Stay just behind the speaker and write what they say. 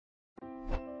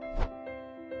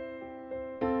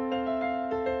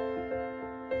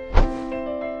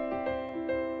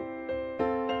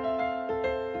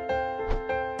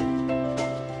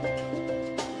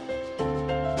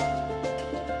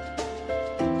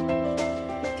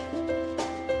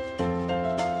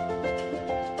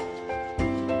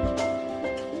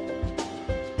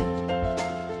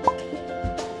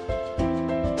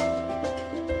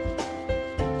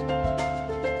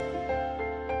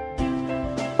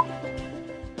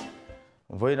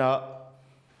với na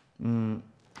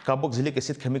carboxylic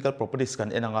acid chemical properties kan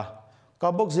enanga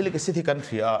carboxylic acid hi kan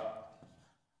thria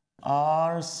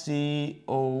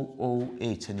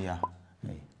RCOOH ania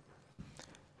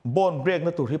bond break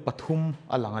na tur hi pathum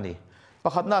alang ani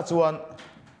pakhat na chuan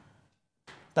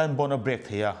tan bond break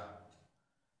thia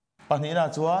pani na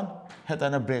chuan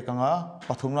hetana break anga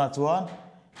pathum na chuan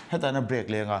hetana break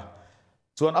lenga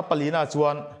chuan apali na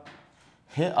chuan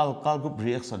he alkyl group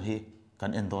reaction hi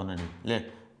kan endon ani le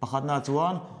pakhat na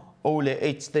chuan O le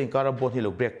H te carbon hi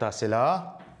lo break ta sela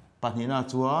pani na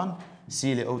chuan C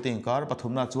le O te kar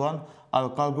pathum na chuan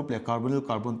alkyl group le carbonyl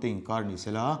carbon te kar ni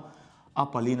sela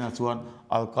apali na chuan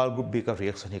alkyl group B ka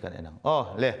reaction hi kan enang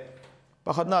le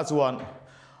pakhat na chuan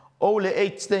O le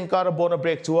H te carbon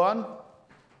break chuan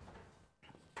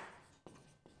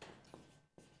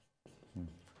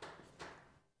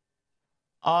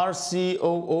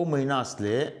RCOO minus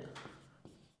le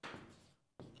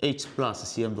H plus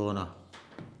siam dona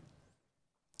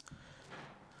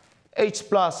H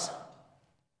plus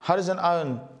hydrogen ion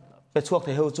pechuak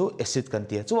the heu chu acid kan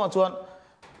tia chuan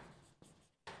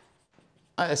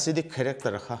a acidic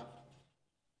character kha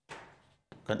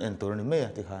kan entur ni me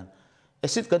ti khan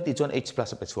acid kan ti chuan H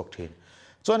plus pechuak thin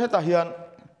chuan heta hian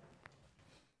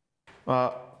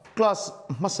class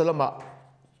masalama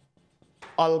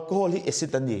alcohol hi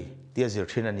acid ani tia zir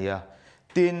thin ania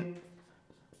tin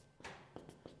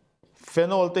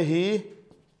phenol te hi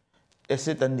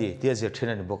acid ani tia zir thin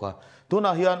ani boka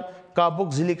tuna hian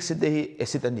carboxylic acid hi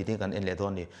acid ani tin kan en le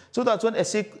don ni chuta chuan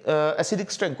acidic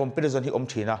strength comparison hi om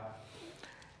thina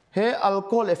he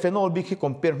alcohol e phenol bi khi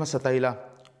compare ma sataila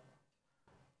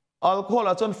alcohol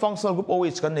a chuan functional group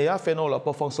OH kan nei a phenol a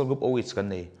po functional group OH kan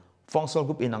nei functional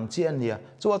group in ang chi ania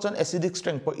chuan acidic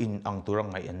strength po in ang turang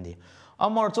ngai ani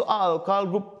amar chu alkyl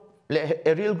group le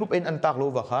aryl group in antak lo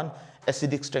wa khan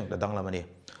acidic strength da dang lamani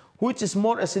which is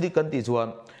more acidic kan ti chuan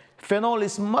phenol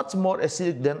is much more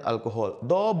acidic than alcohol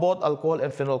though both alcohol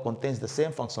and phenol contains the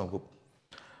same functional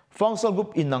group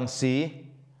in ang si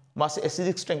mas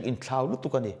acidic strength in thlau lu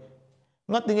tukani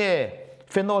ngatinge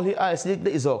phenol hi acidic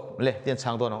de izok le tian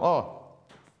chang do nang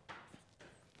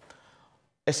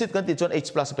acid kan ti chuan H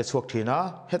plus pe chuak thina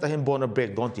heta him bond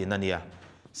break don ti nania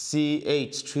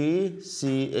CH3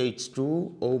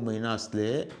 CH2O minus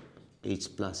le H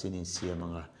plus in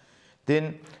siamanga then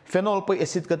phenol po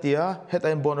acid ka tia heta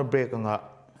him bond break anga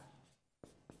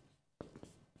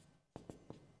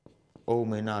O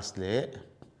minus le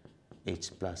H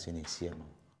plus in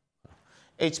siamanga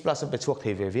H plus pe chuak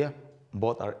thei ve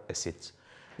both are acids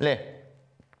le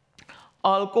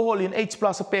alcohol in H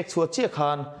plus pek chu che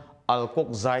khan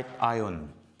alkoxide ion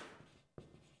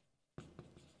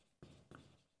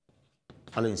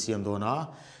alin siam dona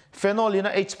phenol in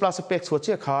H plus pek chu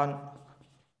che khan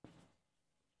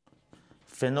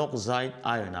phenoxide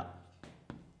ion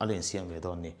alin siam ve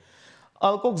don ni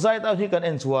alkoxide ion hi kan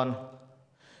en chuan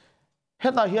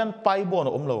heta hian pi bond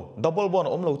omlo double bond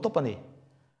omlo topani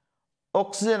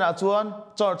oxygen a chuan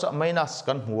charge minus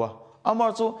kan huwa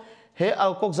amar chu he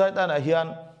alkoxide ion a hian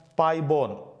pi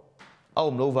bond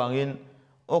aum lo wangin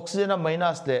oxygen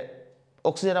minus le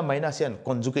oxygen minus yan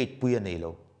conjugate puya nei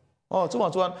lo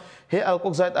chuan he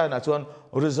alkoxide ion a chuan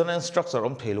resonance structure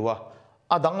om theilwa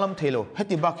adanglam theilo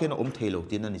heti bakhin om theilo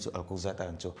tin ani chu alkoxide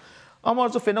ion chu amar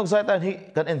chu phenoxide ion hi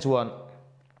kan en chuan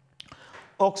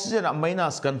oxygen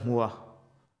minus kan huwa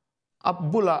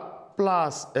abula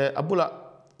plus abula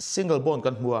single bond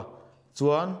kan huwa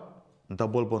chuan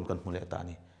double bond kan hule ta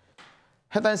ni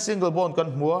hetan single bond kan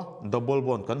huwa double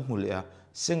bond kan hule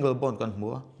single bond kan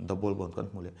huwa double bond kan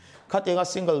hule khatenga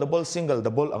single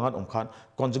double angan khan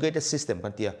conjugated system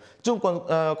kan tia chung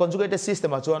conjugated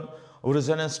system a chuan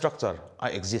resonance structure I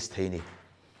exist theini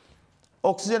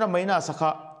oxygen minus sakha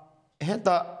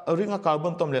heta ringa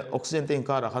carbon tom le oxygen te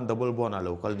kara khan double bond a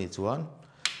local ni chuan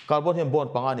carbon hem bond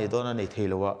panga ni dona nei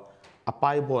theilowa a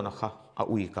pi bond a kha a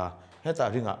uika heta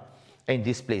ringa in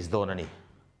this place dona ni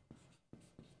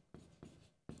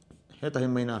heta hi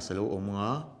minus lo omunga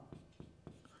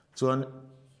chuan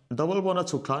double bond a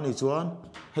chukla ni chuan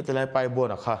hetelai pi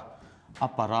bond a kha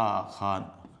apara khan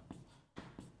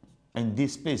in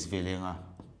this space velenga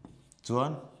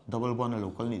chuan double bond a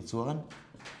local ni chuan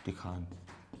ti khan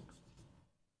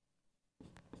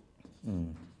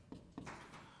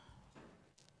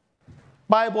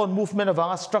pi bond movement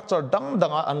awanga structure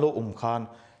danga anlo khan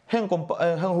heng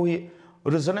hui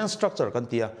resonance structure kan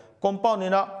tia compound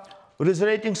ina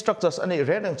resonating structures ani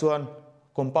renang chuan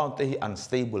compound te hi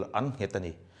unstable an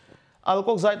hetani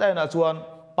alkoxide ion a chuan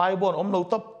pi bond omlo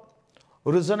top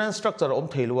resonance structure om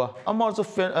theilwa amar chu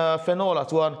phenol a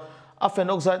chuan a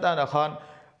phenoxide ion a khan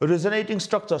resonating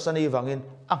structures ani wangin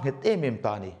anghet em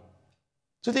tani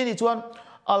chuti ni chuan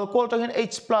alcohol tang hin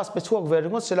H+ pe chuak ve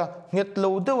ringot sila nget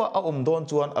lo dewa a don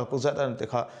chuan alcohol an te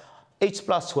kha H+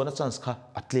 chuan chance kha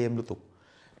atlem lutuk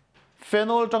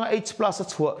phenol tang H+ a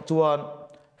chuan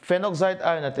phenoxide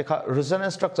ion te kha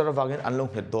resonance structure wangin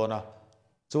anlong het dona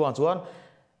chuan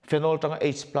phenol tang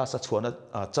H+ a chuan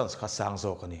chance kha sang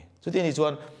zo kani chuti ni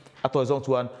chuan atoi zong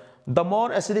chuan the more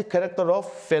acidic character of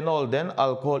phenol than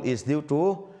alcohol is due to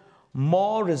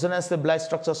more resonance stabilized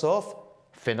structures of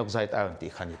phenoxide ion ti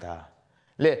khanita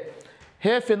le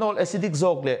he phenol acidic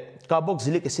zog le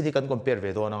carboxylic acid kan compare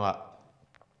ve do nga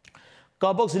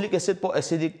carboxylic acid po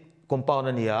acidic compound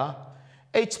ania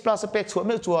H+ apek chu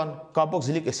me chuan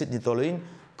carboxylic acid ni toloin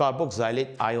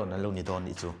carboxylate ion an lo ni don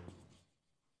ni chu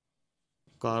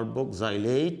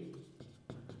carboxylate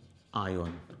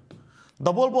ion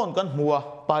double bond kan hmuwa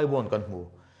pi bond kan hmu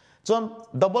chuan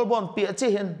double bond pi achi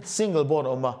hen single bond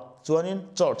oma chuanin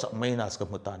charge minus ka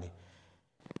hmutani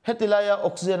hetilaya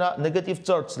oxygen negative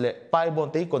charge le pi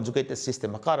bond te conjugated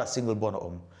system kara single bond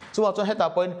om chuan heta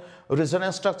point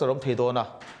resonance structure om theidona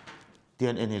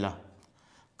tian enila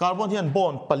carbon hian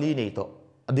bond pali nei to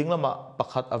adinglama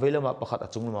pakhat availama pakhat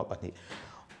achunglama pani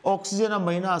oxygen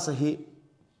minus hi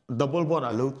double bond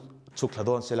alo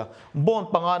chukladon sila bond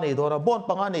panga nei dora bond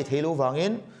panga nei thelo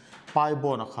wangin pi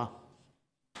bond kha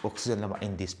oxygen lama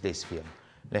in this place fiam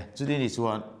le chudi ni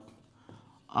chuan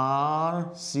R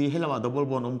C helama double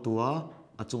bond tua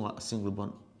achunga single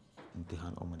bond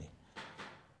tihan omani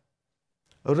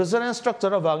resonance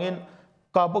structure wangin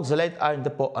carboxylate ion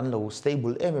depo anlo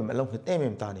stable along hit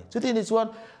tani chudi ni chuan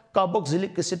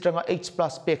carboxylic acid ranga H+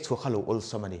 pek chu khalo ol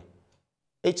samani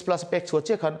H+ pek chu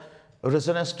che khan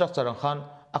resonance structure ang khan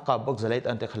a carboxylate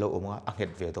ante khalo omga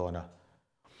anghet ve dona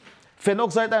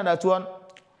phenoxide ion chuan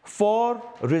 4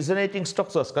 resonating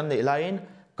structures kan nei line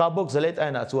carboxylate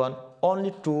ion chuan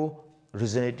only 2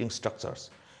 resonating structures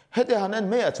hete hanan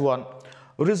me chuan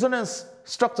resonance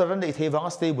structure an nei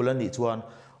thewanga stable ani chuan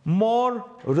more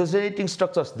resonating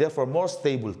structures therefore more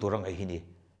stable turang ai hini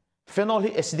phenol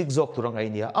hi acidic zok turang ai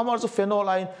nia amar chu phenol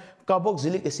ion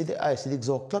carboxylic acid acidic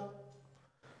zok tlat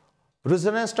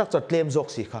resonance structure claim zok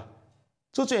si kha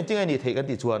chu chu enting ani thei kan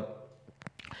ti chuan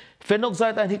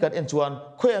phenoxide ion hi kan en chuan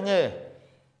khoyange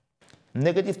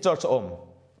negative charge om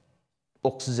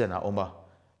oxygen a oma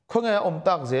khonge om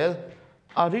tak zel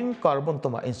a ring carbon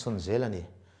toma inson zel ani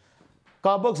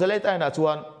carboxylate ion a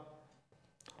chuan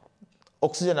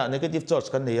oxygen a negative charge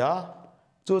kan neya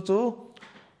chu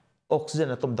oxygen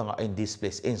atom danga in this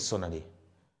place inson ani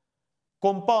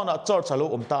compound a charge alo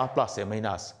om ta plus e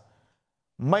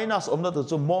minus om na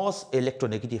chu most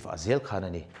electronegative a zel khan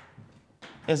ani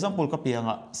example ka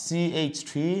pianga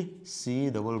CH3 C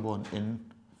double bond in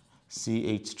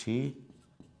CH3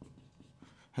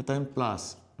 hetain plus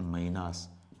minus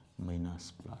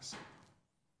plus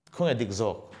khong edik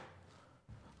zok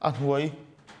a huai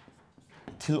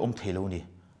thil om thelo ni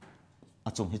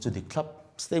achum hi chu dik thlap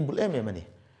stable ani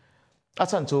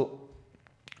achan chu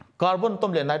carbon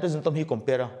tom le nitrogen tom hi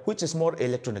compare which is more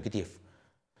electronegative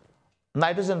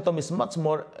nitrogen atom is much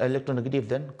more electronegative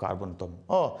than carbon atom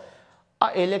a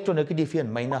electronegative hian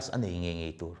minus ani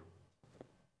nge tur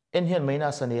en hian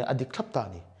minus ani adik thlap ta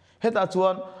ni heta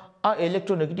chuan a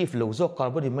electronegative lo zo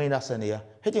carbon hi minus ani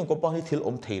heting compound hi thil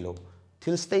om theilo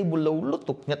thil stable lo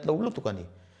lutuk net lo lutuk ani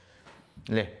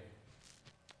le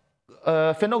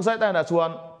phenoxide ion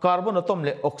chuan carbon atom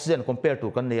le oxygen compare to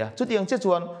kan neya chutiang che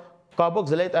chuan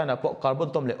carboxylate ion po carbon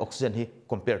atom le oxygen hi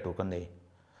compare to kan nei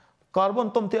carbon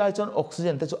atom te ai chuan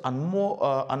oxygen te chu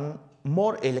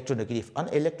more electronegative an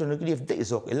electronegative de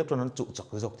izok electron an chu chak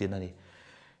zok tin ani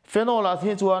phenol a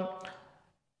thi chuan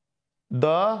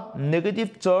the negative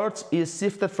charge is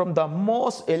shifted from the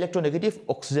most electronegative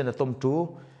oxygen atom to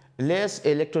less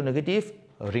electronegative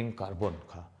ring carbon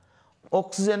kha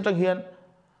oxygen tang hian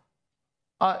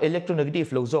a electronegative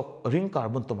lo zok ring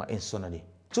carbon toma inson ani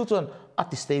chu chuan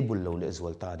at stable lo le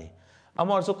zwal ta ni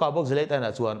amar chu carboxylate ion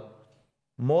chuan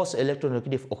most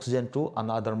electronegative oxygen to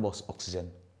another most oxygen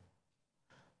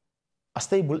a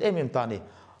stable ta ni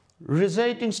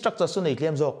resonating structure so nei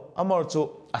claim zok amar chu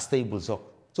a stable zok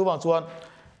chuwang chuan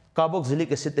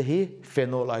carboxylic acid te hi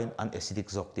phenol ion an acidic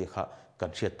zok ti kha kan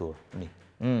hriat tur ni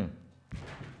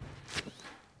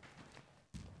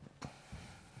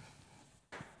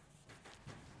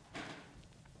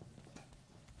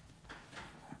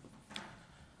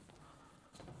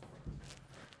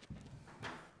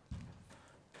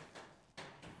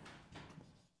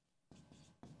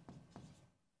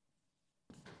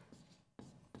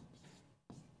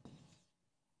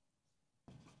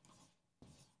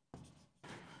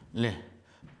le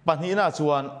panhina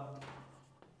chuan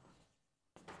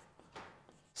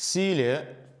C le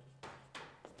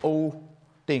O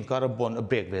ten carbon a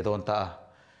break ve don ta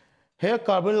he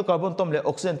carbonyl carbon tom le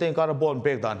oxygen ten carbon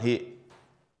break dan hi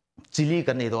chili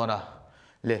kan ni dona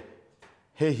le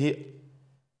he hi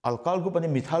alkyl group ani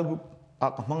methyl group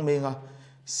a kamang menga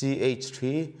CH3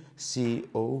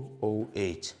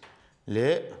 COOH le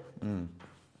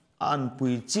an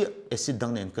pui chi acid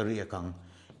dang nen ka ri akang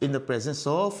in the presence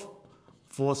of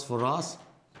phosphorus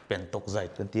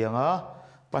pentoxide kan tianga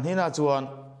panhina chuan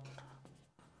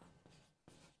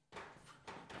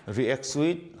reacts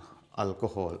with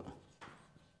alcohol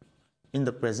in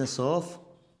the presence of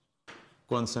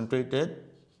concentrated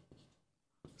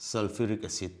sulfuric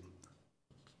acid.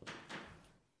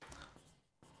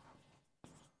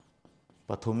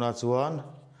 Pathumna chuan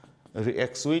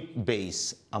reacts with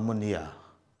base ammonia.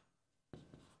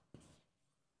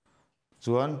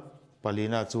 Chuan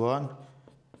palina chuan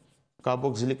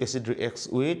carboxylic acid reacts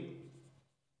with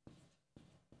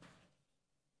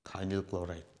thionyl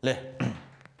chloride. Le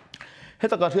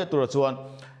heta ka thia tura chuan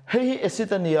hei acid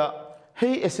ania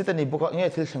hei acid ani boka nge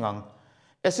thil thangang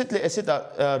acid le acid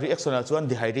reaction a chuan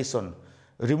dehydration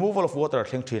removal of water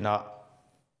thleng thina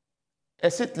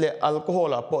acid le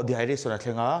alcohol a po dehydration a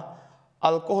thlenga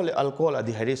alcohol le alcohol a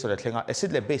dehydration a thlenga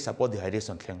acid le base a po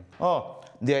dehydration thleng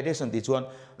dehydration ti chuan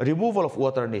removal of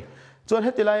water ni chuan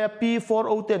hetilaya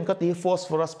P4O10 ka ti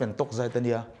phosphorus pentoxide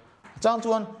ania chang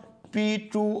chuan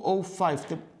P2O5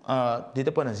 ti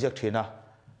te pon ziak thina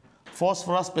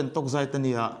phosphorus pentoxide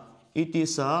ania it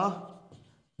is a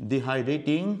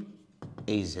dehydrating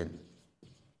agent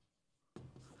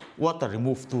water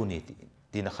remove tu ni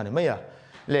ti na khani maya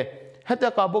le heta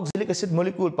carboxylic acid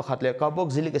molecule pakhat le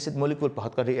carboxylic acid molecule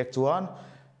pakhat ka react chuan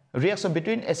reaction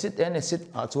between acid and acid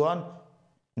chuan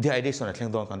dehydration a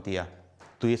thleng don kan tia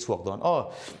tu ye chuak don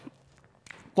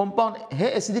compound he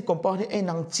acidic compound he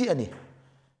nang chi ani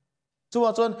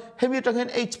chuan hemi tanghen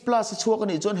H+ chuak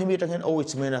ani chuan hemi tanghen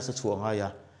OH- chuanga ya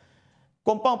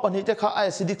compound pani te kha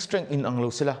acidic strength in anglo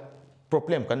sila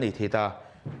problem kan nei theta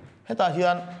heta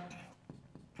hian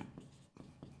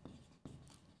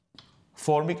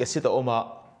formic acid oma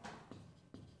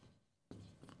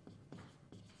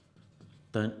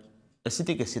tan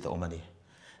acetic acid oma ni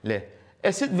le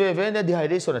acid ve ne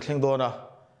dehydration a thleng dona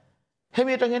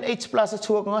hemi tanghen H+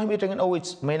 chuak nga hemi tanghen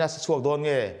OH- chuak don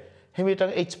nge hemi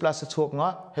tang H+ chuak nga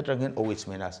hetanghen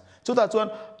OH-. chuta chuan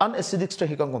unacidic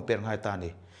strength hi kan compare ngai ta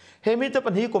ni hemi te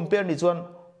pan hi compare ni chuan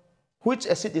which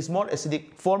acid is more acidic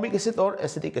formic acid or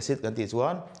acetic acid kan ti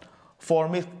chuan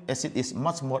formic acid is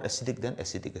much more acidic than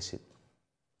acetic acid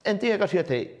enti ka thia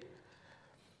thei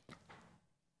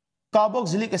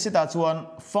carboxylic acid a chuan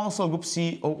functional group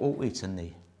COOH an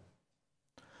nei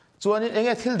chuan in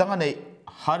enge thil dang anei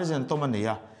hydrogen atom an nei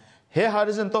ya he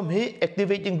hydrogen atom hi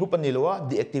activating group ani lowa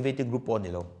deactivating group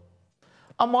ani lo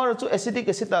amar chu acetic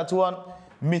acid a chuan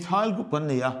methyl group an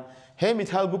nei ya he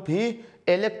methyl group hi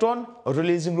electron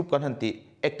releasing group kan hanti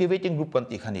activating group kan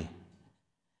ti khani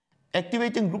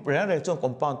activating group ra chu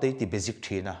compound te ti basic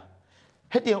thina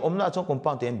hetiang omna chu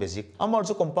compound te basic amar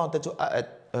chu compound te chu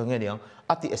ngeniang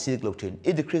ati acidic lo thin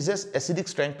it decreases acidic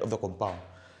strength of the compound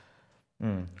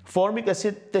formic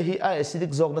acid te hi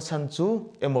acidic zog na san chu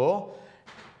emo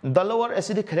the lower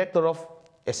acidic character of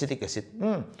acetic acid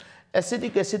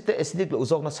acetic acid te acidic lo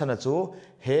zog na san chu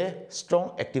he strong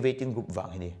activating group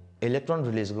wang hi electron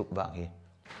release group wang hi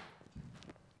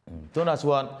tuna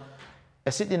chuan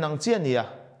acid inang chiania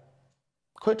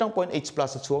khoi tang point H+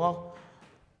 chuanga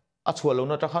a chualo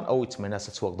na takhan OH-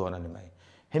 chuak don ani mai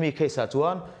hemi khaisa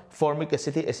chuan formic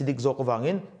acid acidic zog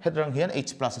wangin hedrang hian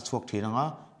H+ chuak thinanga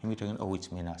hemi tangin OH-.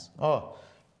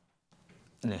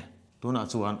 ne tuna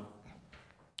chuan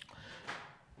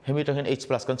hemi tangin H+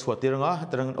 kan chuat tiranga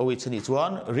hedrang OH ni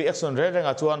chuan reaction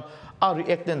renga chuan a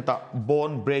reactant ta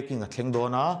bond breaking a thleng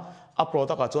dona a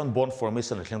product a chuan bond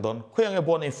formation a thleng don khoyang e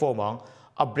bond in form ang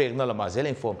a break na lama zel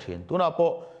in form thin tuna po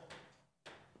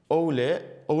o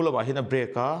lama hin a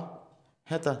break a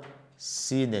heta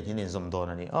C nen hin in zom don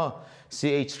ani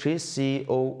CH3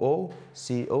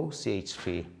 COOCH3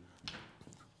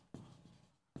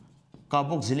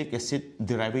 carboxylic acid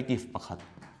derivative pakhat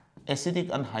acidic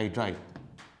anhydride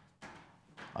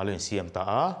alen siam ta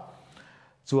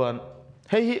chuan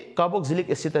hei carboxylic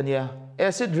acid ania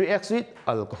acid reacts with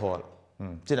alcohol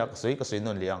china ka soi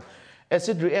non liang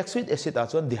acid reacts with acid a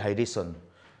chuan dehydration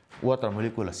water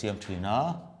molecule a siam thina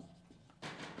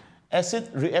acid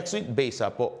reacts with base a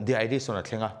po dehydration a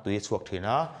thlenga tui chuak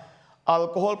thina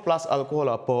alcohol plus alcohol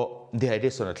a po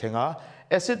dehydration a thlenga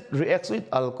acid reacts with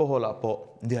alcohol a po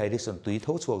dehydration tui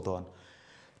tho chuak don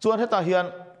chuan heta hian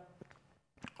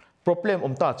problem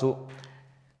omta chu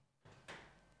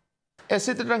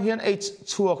acid rang hian H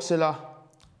chuak sela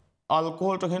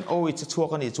alcohol rang hian OH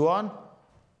chuak ani chuan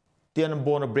tian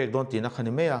bond break don tina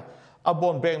khani meya a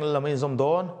bond break na lamain zom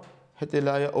don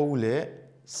hetilaya O le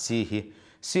C hi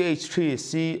CH3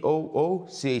 COO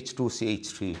CH2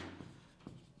 CH3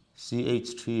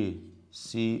 CH3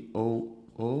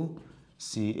 COO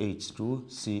CH2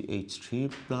 CH3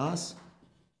 plus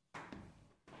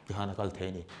hana kal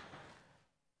theni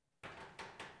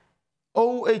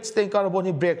OH ten carbon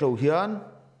hi break lo hian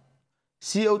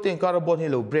CO ten carbon hi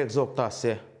lo break zok ta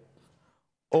se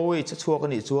OH chuak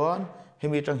ani chuan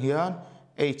hemi tang hian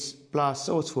H plus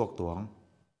o chuak tuang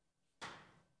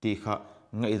ti kha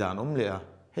ngai dan le a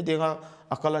hetinga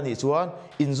akala ni chuan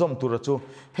inzom tura chu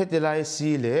hetilai C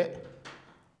le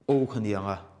O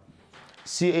khanianga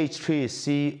CH3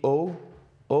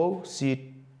 COO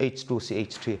CH2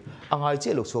 CH3 angai che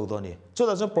lo chuak doni chu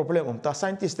da problem ta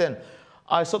scientist ten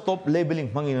isotope labeling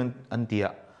mangin antia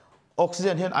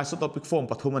oxygen hian isotopic form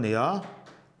pathum ania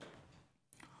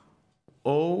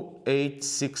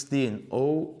O816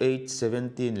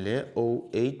 O817 le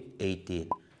O818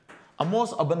 a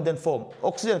most abundant form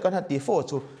oxygen kan hati 4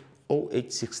 chu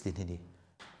O816 hini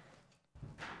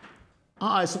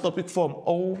a isotopic form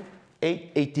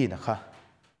O818 kha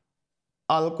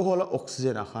alcohol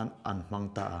oxygen akhan an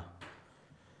mangta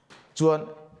chuan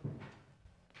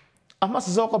amas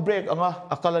zoka break anga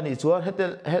akala ni chuan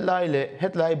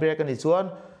hetlai break ani chuan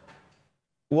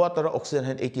water oxygen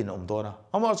hen 18 na dona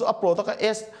amar chu a product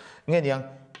S ngeniang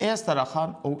S tara khan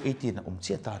O18 na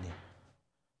cheta ni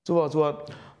chuan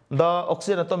the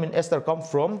oxygen atom in ester come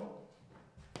from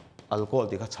alcohol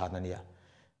ti kha chhana nia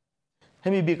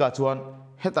hemi bi ka chuan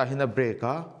heta hina break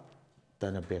a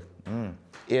tana break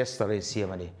ester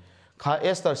siam ani kha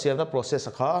ester siam na process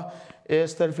kha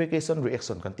esterification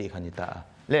reaction kan ti khani ta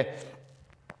le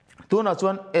tuna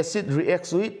chuan acid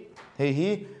reacts with hi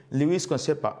Lewis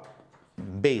concept pa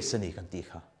base ani kan ti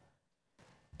kha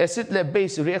acid le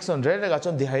base reaction re ga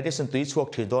chuan dehydration tui chuak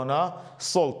thi dona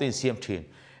salt in siam thin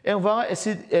engwanga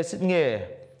acid nge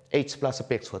H plus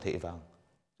pek chho thei wang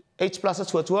H plus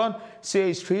chu chuan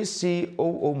CH3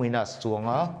 COO minus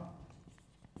chuanga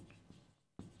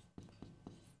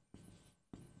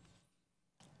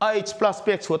H plus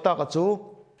pek chho ta ka chu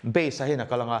base a hina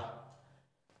kalanga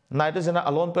nitrogen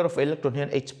alone pair of electron hian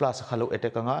H plus khalo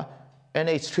etekanga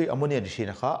NH3 ammonia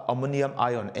dishina kha ammonium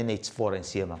ion NH4 and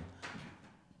CM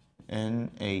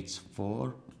NH4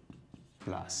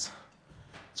 plus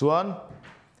chuan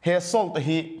he salt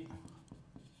hi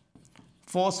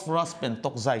phosphorus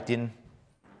pentoxide in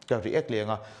ka react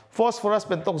lenga phosphorus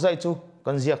pentoxide chu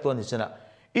kan ziak to ni chana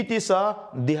it is a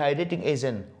dehydrating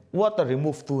agent water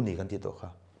remove tu ni kan ti to kha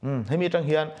hemi tang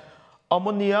hian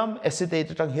ammonium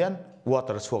acetate tang hian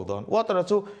water chuak don water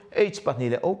chu H pani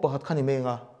le O pakhat khani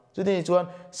menga chu ni chuan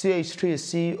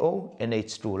CH3CO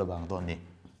NH2 la bang don ni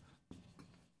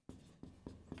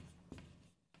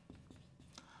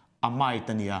amide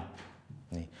tania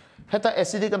ni heta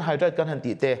acidic anhydride kan han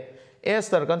ti te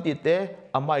ester kan ti te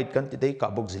amide kan ti te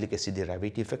carboxylic acid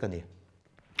derivative kan ni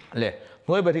le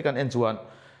noi bari kan n1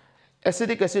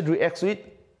 acidic acid reacts with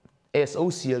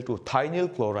SOCl2 thionyl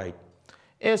chloride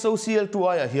SOCl2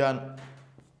 aya hian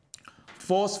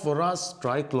phosphorus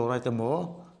trichloride mo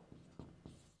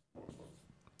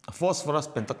phosphorus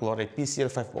pentachloride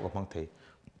PCl5 pok amang thei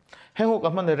hengo ka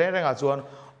man re renga chuan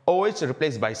OH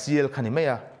replaced by Cl khani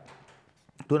meya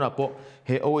tuna po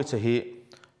he OH hi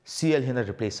Cl hina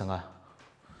replace anga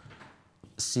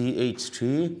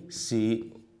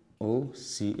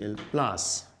CH3COCl plus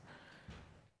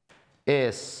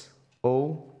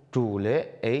SO2 le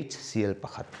HCl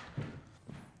pakhat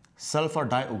sulfur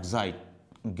dioxide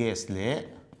gas le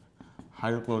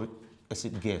hydrochloric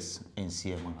acid gas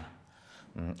NCl anga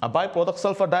a byproduct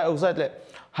sulfur dioxide le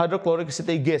hydrochloric acid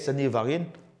gas ani wangin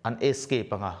an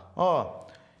escape anga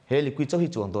he liquid cho hi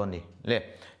chuang don ni le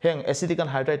heng acidic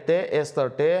anhydride te ester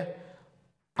te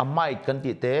amide kan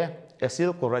ti te acyl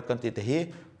chloride kan ti te hi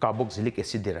carboxylic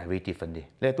acid derivative ani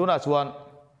le tuna chuan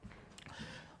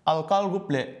alkyl group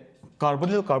le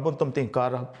carbonyl carbon tom ting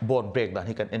kar bond break dan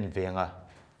hi kan en venga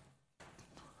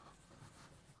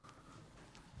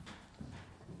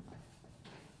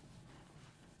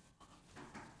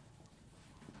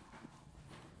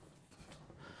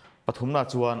pathumna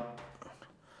chuan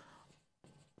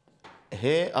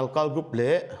he alkyl group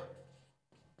le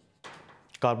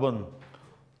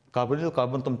carbonyl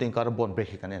carbon tom ting kar bond break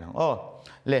hi kan en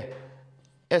le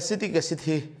acetic acid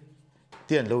hi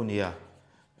tian lo nia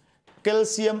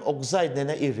calcium oxide ne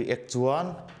na I react chuan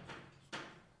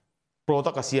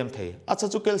product asiam thei acha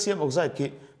chu calcium oxide ki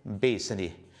base ani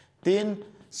tin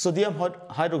sodium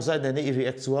hydroxide ne na I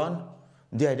react chuan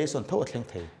dehydration tho athleng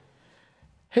thei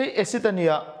hey acid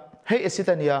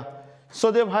ania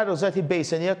sodium hydroxide hi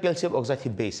base ania calcium oxide hi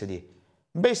base ani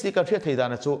base ni ka thia thei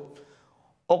dana chu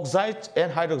oxides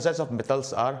and hydroxides of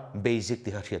metals are basic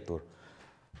ti ha tur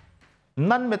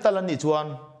non metal ani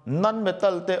chuan non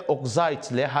metal te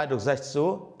oxides le hydroxides chu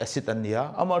acid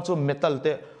ania amar chu metal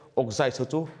te oxides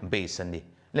chu base ani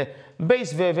le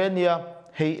base vevenia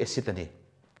hey acid ani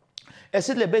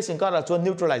acid le base in kara chuan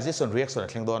neutralization reaction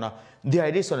athleng dona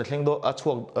dehydration athleng do a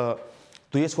chuak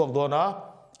tuye chuak dona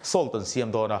salt an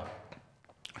siam dona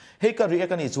hey ka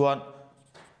react ani chuan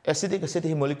acetic acid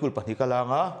hi molecule pahni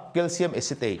kalanga calcium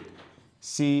acetate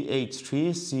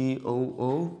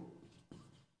CH3COO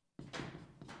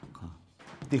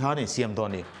tihani siam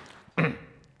doni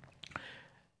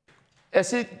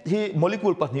acid hi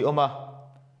molecule pahni oma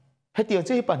hetiang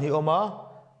che hi pahni oma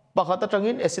pakhat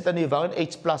atangin acid ani wangin H+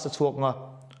 chuak nga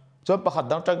chuan pakhat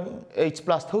dang tang H+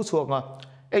 tho chuak nga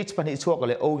H pahni chuak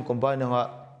le O in combine nga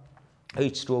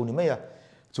H2O ni maya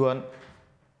chuan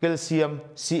calcium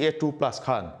Ca2+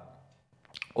 khan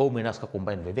O- ka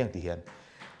combine ve veng ti hian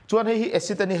chuan hei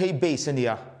acid ani hei base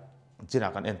ania china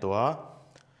kan entoa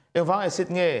engwang acid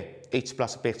nge H+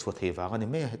 pek chhuat thei wang ani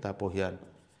me heta po hian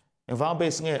engwang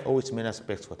base nge OH-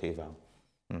 pek chhuat thei wang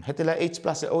hetila H+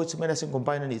 le OH- in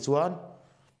combine ani chuan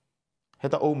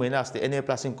heta O- te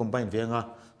Na+ in combine venga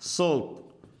salt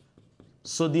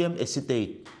sodium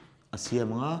acetate asiam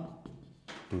nga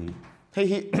tui hei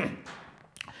hi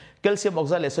calcium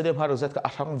oxide le sodium hydroxide ka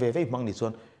ahrang ve ve mang ni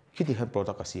chuan hiti han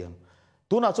product asiam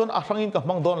tuna chuan ahrangin ka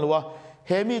mang don luwa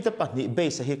hemi te pahni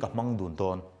base hi ka mang dun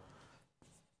don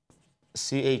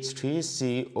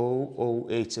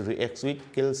CH3COOH reacts with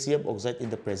calcium oxide in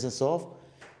the presence of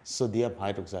sodium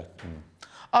hydroxide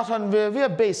ahran ve ve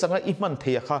base anga iman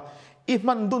theya kha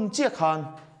iman dun che khan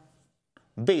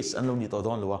base an lo ni to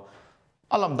don luwa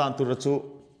alam dan tur chu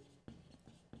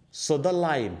soda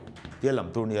lime dialam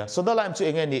turnia soda lime chu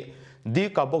engeni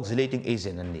decarboxylating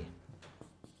agent ani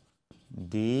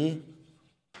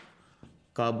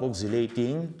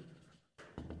decarboxylating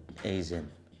agent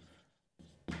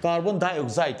carbon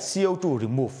dioxide CO2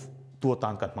 remove tu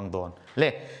tan kan mang don le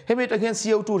hemi ta hian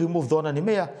CO2 remove don ani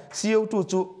meya CO2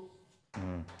 chu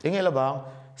engela bang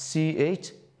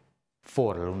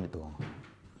CH4 lo ni to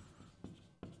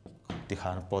ti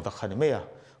khan product khani meya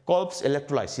Kolb's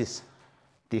electrolysis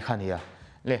ti khania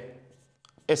le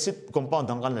acid compound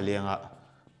dang kan lenga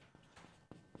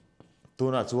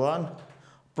tuna chuan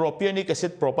propionic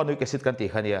acid propanoic acid kan ti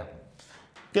khania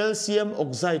calcium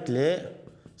oxide le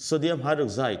sodium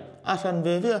hydroxide asan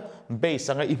ve ve base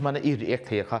anga imana I react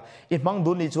thei kha imang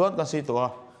dun ni chuan ka sei to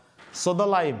soda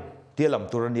lime tilam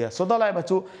turania soda lime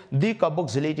chu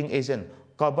decarboxylating agent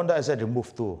carbon dioxide remove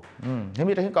tu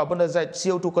hemi ta carbon dioxide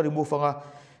CO2 ka remove anga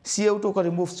CO2 ka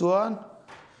remove chuan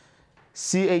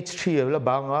CH3 la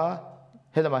banga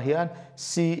helama hian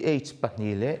CH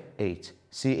pahni le H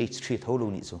CH3 tholo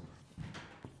ni chu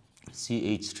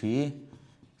CH3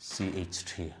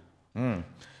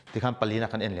 ti khan palina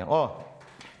kan en leng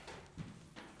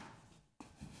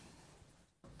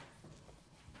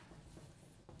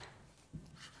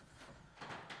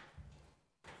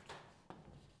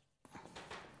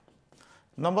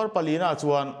number palina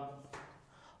chuan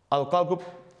alkyl group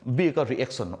B ka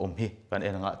reaction hi kan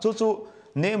enanga chu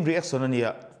name reaction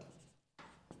ania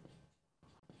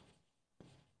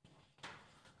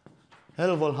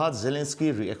Helmholtz-Zielinski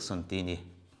reaction tini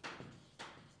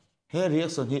he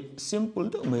reaction hi simple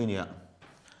to mania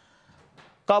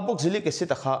carboxylic acid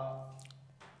kha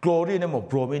chlorine mo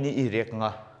bromine I react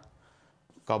nga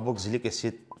carboxylic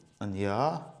acid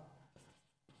ania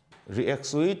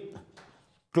reacts with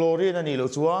chlorine ani lo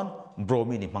chuan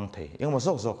bromine mang thei engma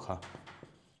zok kha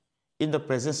in the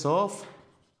presence of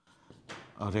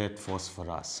red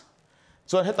phosphorus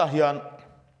chuan heta hian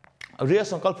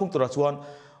reaction kalphung tura chuan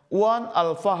 1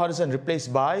 alpha hydrogen replaced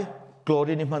by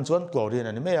chlorine man chuan chlorine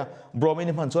ani meya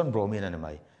bromine man chuan bromine ani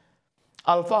mai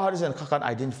alpha hydrogen kha kan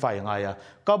identify nga ya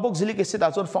carboxylic acid a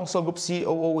chuan functional group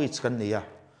COOH kan nia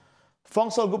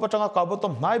functional group atanga carbon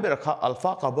atom hnaiber kha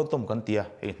alpha carbon atom kan tia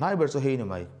ei hnaiber chu hei ni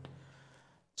mai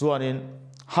chuanin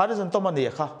hydrogen atom ani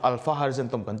kha alpha hydrogen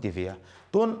atom kan ti via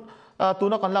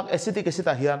tuna kan lak acetic acid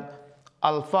a hian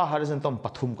alpha hydrogen atom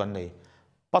pathum kan nei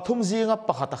pathum zinga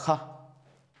pakhata kha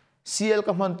Cl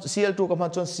ka man Cl2 ka man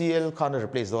chuan Cl khan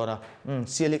replace dona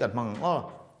Cl kan mang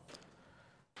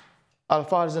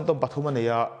alpha hydrogen atom pathum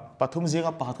ania pathum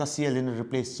zinga pakhat ka Cl in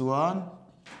replace chuan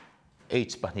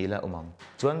H panila umam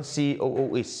chuan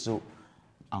COOH chu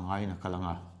angai na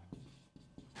kalanga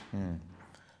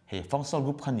he functional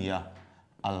group khania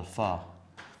alpha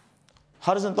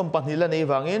hydrogen atom panila nei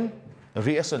wangin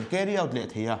reaction carry out le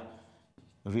thia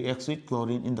reacts with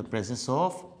chlorine in the presence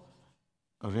of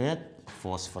red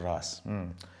phosphorus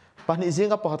pani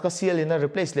zinga pakhat ka Cl in a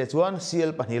replace le chuan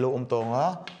Cl panilo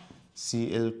tonga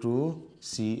Cl2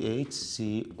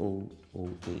 CHCOOH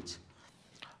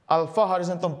alpha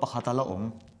hydrogen tom pakhatala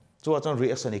chuan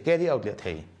reaction carry out le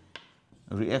thei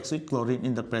reacts with chlorine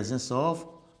in the presence of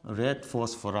red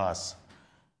phosphorus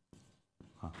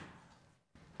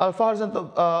alpha hydrogen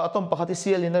atom pakhati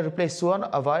Cl in a replace chuan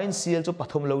avain Cl chu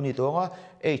pathum lo ni tonga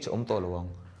H to lowang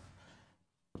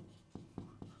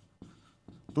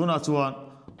tuna chuan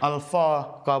alpha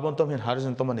carbon tom hin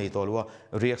hydrogen tom nei to lo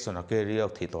reaction a carry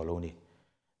out thi to lo ni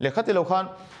lekhati lo khan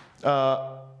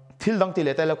thil dang ti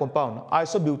le ta la compound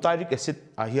isobutyric acid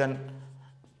a hian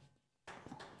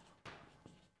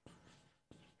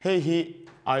hi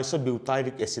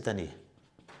isobutyric acid ani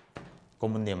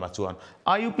common name chuan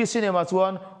IUPAC name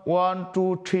chuan 1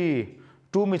 2 3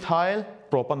 2 methyl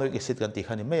propanoic acid kan ti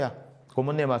khani meya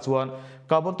common name chuan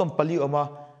carbon tom pali oma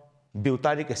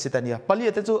butyric acid ania pali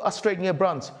ate chu a straight nge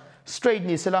branch straight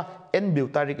ni sela n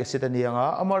butyric acid ania nga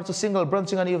amar chu single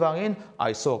branching ani wangin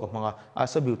iso ka manga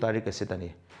isobutyric acid ani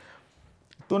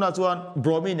tuna chuan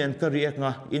bromine and ka react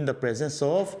nga in the presence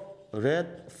of red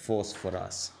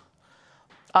phosphorus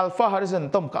alpha hydrogen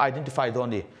tom ka identify do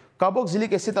ni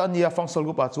carboxylic acid ania functional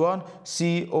group chuan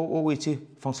COOH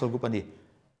functional group ani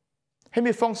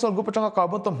hemi functional group atanga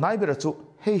carbon tom nai bera chu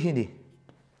hei hini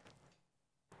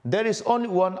there is only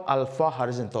one alpha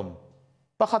hydrogen tom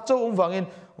pakhat chau wangin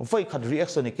voi khat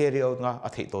reaction ni carry out nga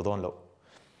athei to don lo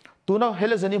tuna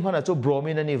halogen hana chu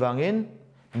bromine ani wangin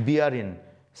Brin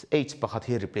H pakhat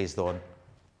hi replace don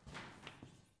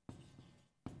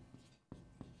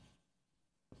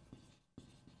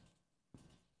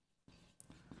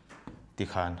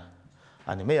tikhan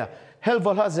ani meya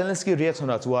Helvolha Zelensky reaction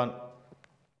na chuan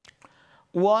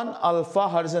 1 alpha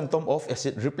hydrogen atom of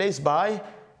acid replaced by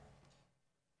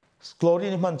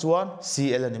chlorine man chuan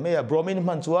Cl ani meya bromine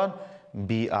man chuan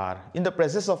Br in the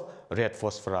presence of red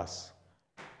phosphorus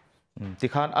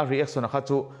tikhan a reaction kha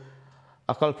chu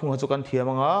akal phung chu kan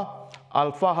thiamanga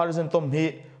alpha hydrogen atom hi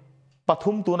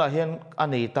pathum tuna hian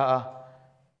anei ta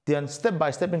tian step by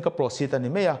step in ka proceed ani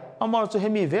meya amar chu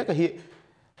hemi ve ka hi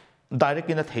direct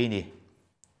in a theini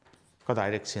ka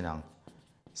direct sinang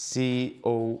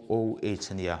COOH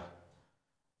ania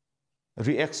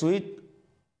reacts with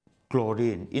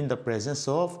chlorine in the presence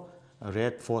of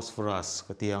red phosphorus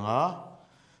katianga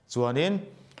chuanin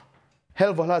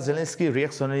Helvolha Zelensky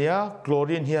reaction ania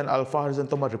chlorine hian alpha hydrogen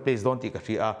atom replace don ti ka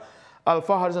thria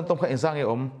alpha hydrogen atom kha engzang e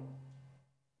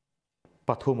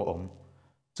pathum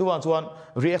chuan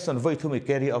reaction voi thumi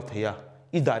carry out theya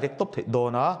I direct top the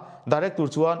dona direct tur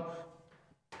chuan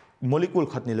molecule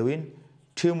khat ni loin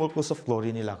 3 molecules of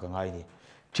chlorine ni la ka ngai ni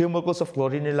 3 molecules of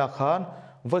chlorine ni la khan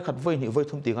voi khat voi ni voi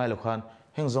thum ti ngai lo khan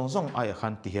heng zong ai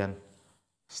khan ti hian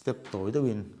step toy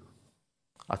dewin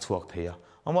a chuak theya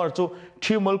amar chu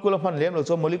 3 molecule man lem lo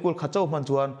chu molecule kha chau man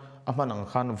chuan a man ang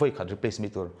khan voi khat replace mi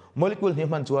tur molecule ni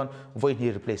man chuan voi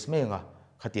ni replace me nga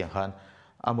khatiang khan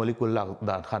a molecule lak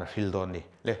dan khan ril don ni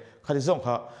le khari zong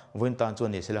kha voin tan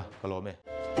chuan ni sila kalome